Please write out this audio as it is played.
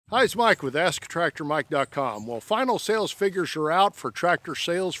Hi, it's Mike with AskTractorMike.com. Well, final sales figures are out for tractor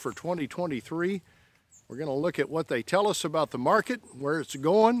sales for 2023. We're going to look at what they tell us about the market, where it's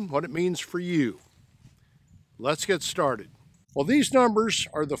going, what it means for you. Let's get started. Well, these numbers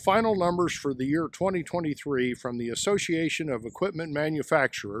are the final numbers for the year 2023 from the Association of Equipment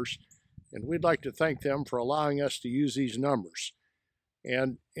Manufacturers, and we'd like to thank them for allowing us to use these numbers.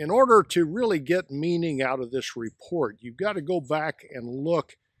 And in order to really get meaning out of this report, you've got to go back and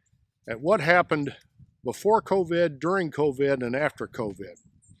look at what happened before COVID, during COVID, and after COVID.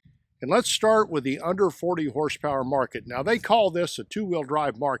 And let's start with the under 40 horsepower market. Now, they call this a two-wheel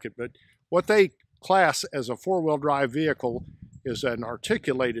drive market, but what they class as a four-wheel drive vehicle is an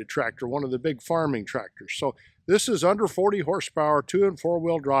articulated tractor, one of the big farming tractors. So this is under 40 horsepower, two and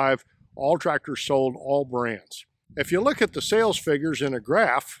four-wheel drive, all tractors sold, all brands. If you look at the sales figures in a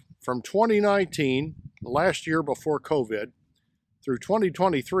graph from 2019, the last year before COVID, through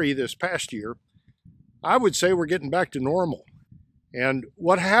 2023, this past year, I would say we're getting back to normal. And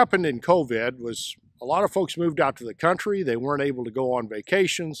what happened in COVID was a lot of folks moved out to the country. They weren't able to go on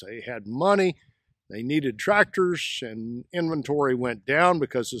vacations. They had money. They needed tractors, and inventory went down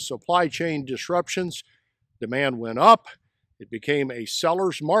because of supply chain disruptions. Demand went up. It became a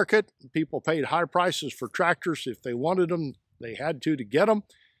seller's market. People paid high prices for tractors. If they wanted them, they had to get them.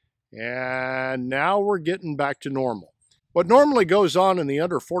 And now we're getting back to normal. What normally goes on in the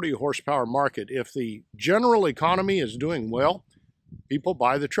under 40 horsepower market, if the general economy is doing well, people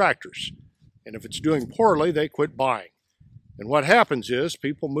buy the tractors. And if it's doing poorly, they quit buying. And what happens is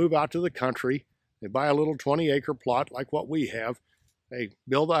people move out to the country, they buy a little 20-acre plot like what we have, they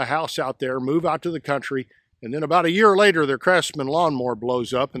build a house out there, move out to the country, and then about a year later, their Craftsman lawnmower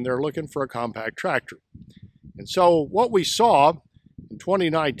blows up and they're looking for a compact tractor. And so what we saw in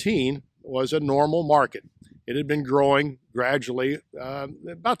 2019 was a normal market. It had been growing gradually.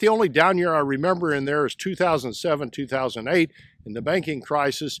 About the only down year I remember in there is 2007, 2008 in the banking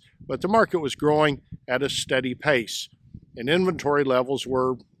crisis, but the market was growing at a steady pace and inventory levels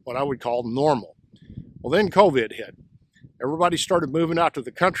were what I would call normal. Well, then COVID hit. Everybody started moving out to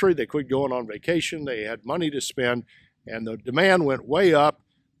the country. They quit going on vacation. They had money to spend, and the demand went way up,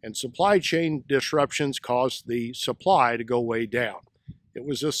 and supply chain disruptions caused the supply to go way down. It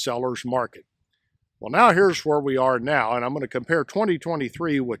was a seller's market. Well, now here's where we are now, and I'm going to compare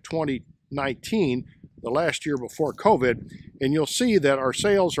 2023 with 2019, the last year before COVID, and you'll see that our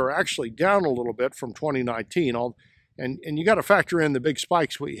sales are actually down a little bit from 2019. And you got to factor in the big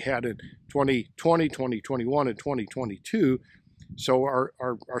spikes we had in 2020, 2021, and 2022. So our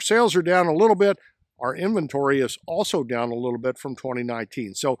sales are down a little bit. Our inventory is also down a little bit from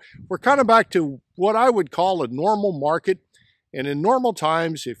 2019. So we're kind of back to what I would call a normal market. And in normal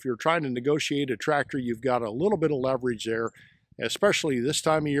times, if you're trying to negotiate a tractor, you've got a little bit of leverage there, especially this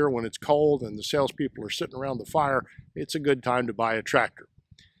time of year when it's cold and the salespeople are sitting around the fire. It's a good time to buy a tractor.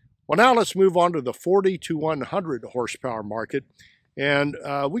 Well, now let's move on to the 40 to 100 horsepower market. And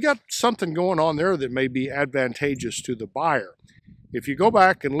we got something going on there that may be advantageous to the buyer. If you go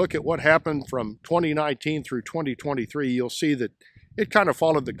back and look at what happened from 2019 through 2023, you'll see that it kind of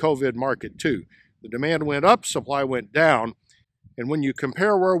followed the COVID market too. The demand went up, supply went down. And when you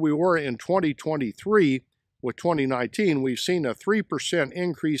compare where we were in 2023 with 2019, we've seen a 3%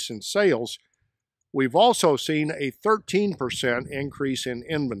 increase in sales. We've also seen a 13% increase in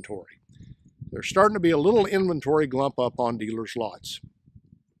inventory. There's starting to be a little inventory glump up on dealers' lots.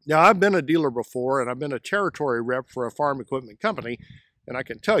 Now, I've been a dealer before, and I've been a territory rep for a farm equipment company, and I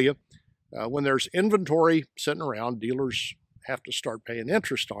can tell you, when there's inventory sitting around, dealers have to start paying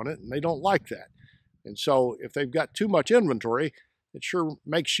interest on it, and they don't like that. And so if they've got too much inventory, it sure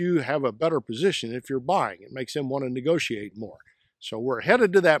makes you have a better position if you're buying. It makes them want to negotiate more. So we're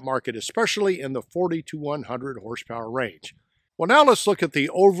headed to that market, especially in the 40 to 100 horsepower range. Well, now let's look at the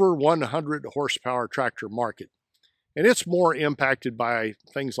over 100 horsepower tractor market. And it's more impacted by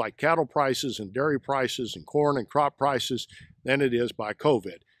things like cattle prices and dairy prices and corn and crop prices than it is by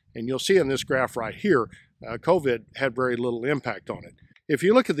COVID. And you'll see in this graph right here, COVID had very little impact on it. If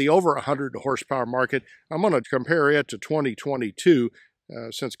you look at the over 100 horsepower market, I'm going to compare it to 2022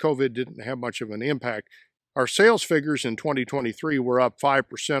 since COVID didn't have much of an impact. Our sales figures in 2023 were up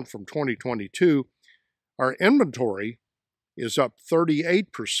 5% from 2022. Our inventory is up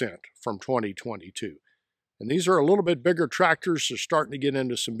 38% from 2022. And these are a little bit bigger tractors. They're starting to get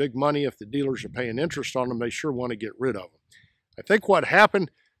into some big money. If the dealers are paying interest on them, they sure want to get rid of them. I think what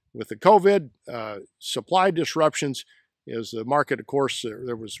happened with the COVID supply disruptions is the market, of course,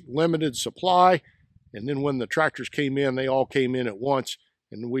 there was limited supply. And then when the tractors came in, they all came in at once.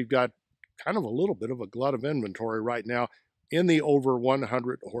 And we've got kind of a little bit of a glut of inventory right now in the over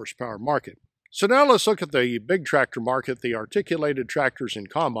 100 horsepower market. So now let's look at the big tractor market, the articulated tractors and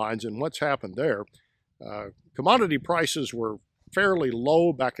combines, and what's happened there. Commodity prices were fairly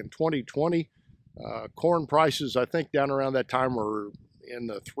low back in 2020. Corn prices, I think, down around that time were in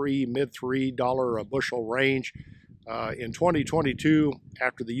the mid $3 a bushel range. In 2022,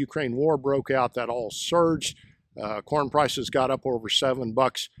 after the Ukraine war broke out, that all surged. Corn prices got up over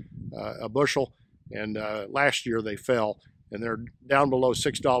 $7 a bushel, and last year they fell, and they're down below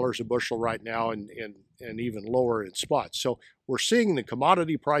 $6 a bushel right now, and even lower in spots. So we're seeing the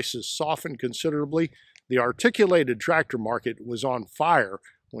commodity prices soften considerably. The articulated tractor market was on fire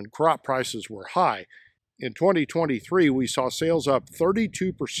when crop prices were high. In 2023, we saw sales up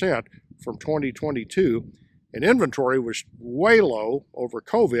 32% from 2022, and inventory was way low over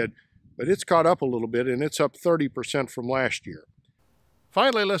COVID, but it's caught up a little bit, and it's up 30% from last year.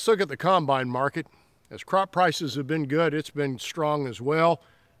 Finally, let's look at the combine market. As crop prices have been good, it's been strong as well.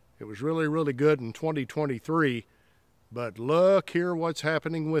 It was really, really good in 2023, but look here what's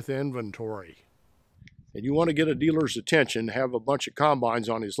happening with inventory. And you want to get a dealer's attention, have a bunch of combines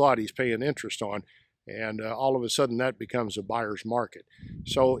on his lot he's paying interest on, and all of a sudden that becomes a buyer's market.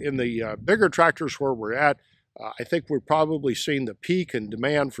 So in the bigger tractors where we're at, I think we're probably seeing the peak in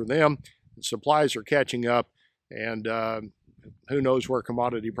demand for them. The supplies are catching up, and who knows where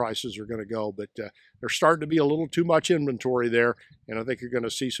commodity prices are going to go, but there's starting to be a little too much inventory there, and I think you're going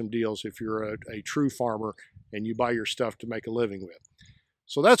to see some deals if you're a true farmer and you buy your stuff to make a living with.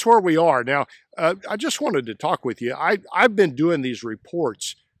 So that's where we are. Now, I just wanted to talk with you. I've been doing these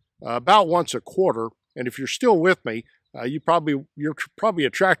reports about once a quarter, and if you're still with me, you're probably a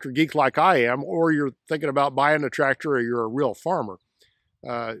tractor geek like I am, or you're thinking about buying a tractor, or you're a real farmer.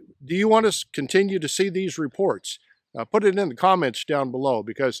 Do you want to continue to see these reports? Put it in the comments down below,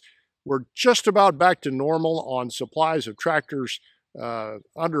 because we're just about back to normal on supplies of tractors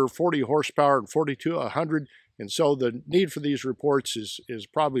under 40 horsepower and 42 100, and so the need for these reports is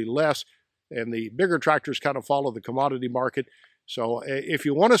probably less, and the bigger tractors kind of follow the commodity market. So if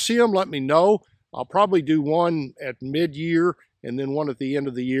you want to see them, let me know. I'll probably do one at mid-year and then one at the end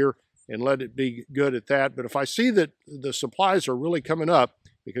of the year and let it be good at that. But if I see that the supplies are really coming up,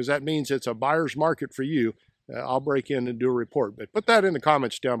 because that means it's a buyer's market for you, I'll break in and do a report. But put that in the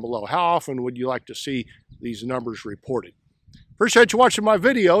comments down below. How often would you like to see these numbers reported? Appreciate you watching my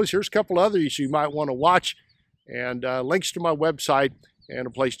videos. Here's a couple others you might want to watch, and links to my website and a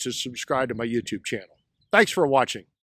place to subscribe to my YouTube channel. Thanks for watching.